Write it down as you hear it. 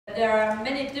There are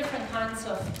many different kinds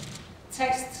of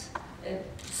text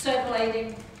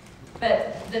circulating,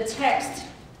 but the text,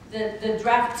 the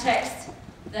draft text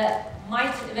that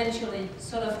might eventually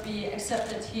sort of be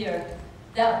accepted here,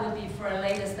 that would be for a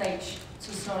later stage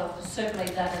to sort of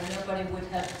circulate that, and nobody would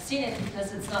have seen it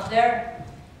because it's not there,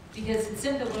 because it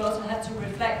simply will also have to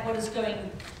reflect what is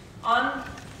going on,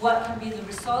 what can be the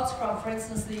results from, for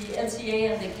instance, the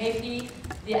LCA and the KP,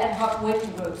 the ad hoc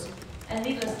working groups. And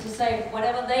needless to say,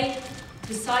 whatever they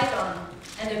decide on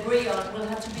and agree on will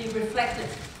have to be reflected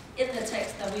in the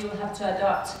text that we will have to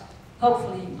adopt,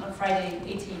 hopefully on Friday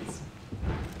 18th.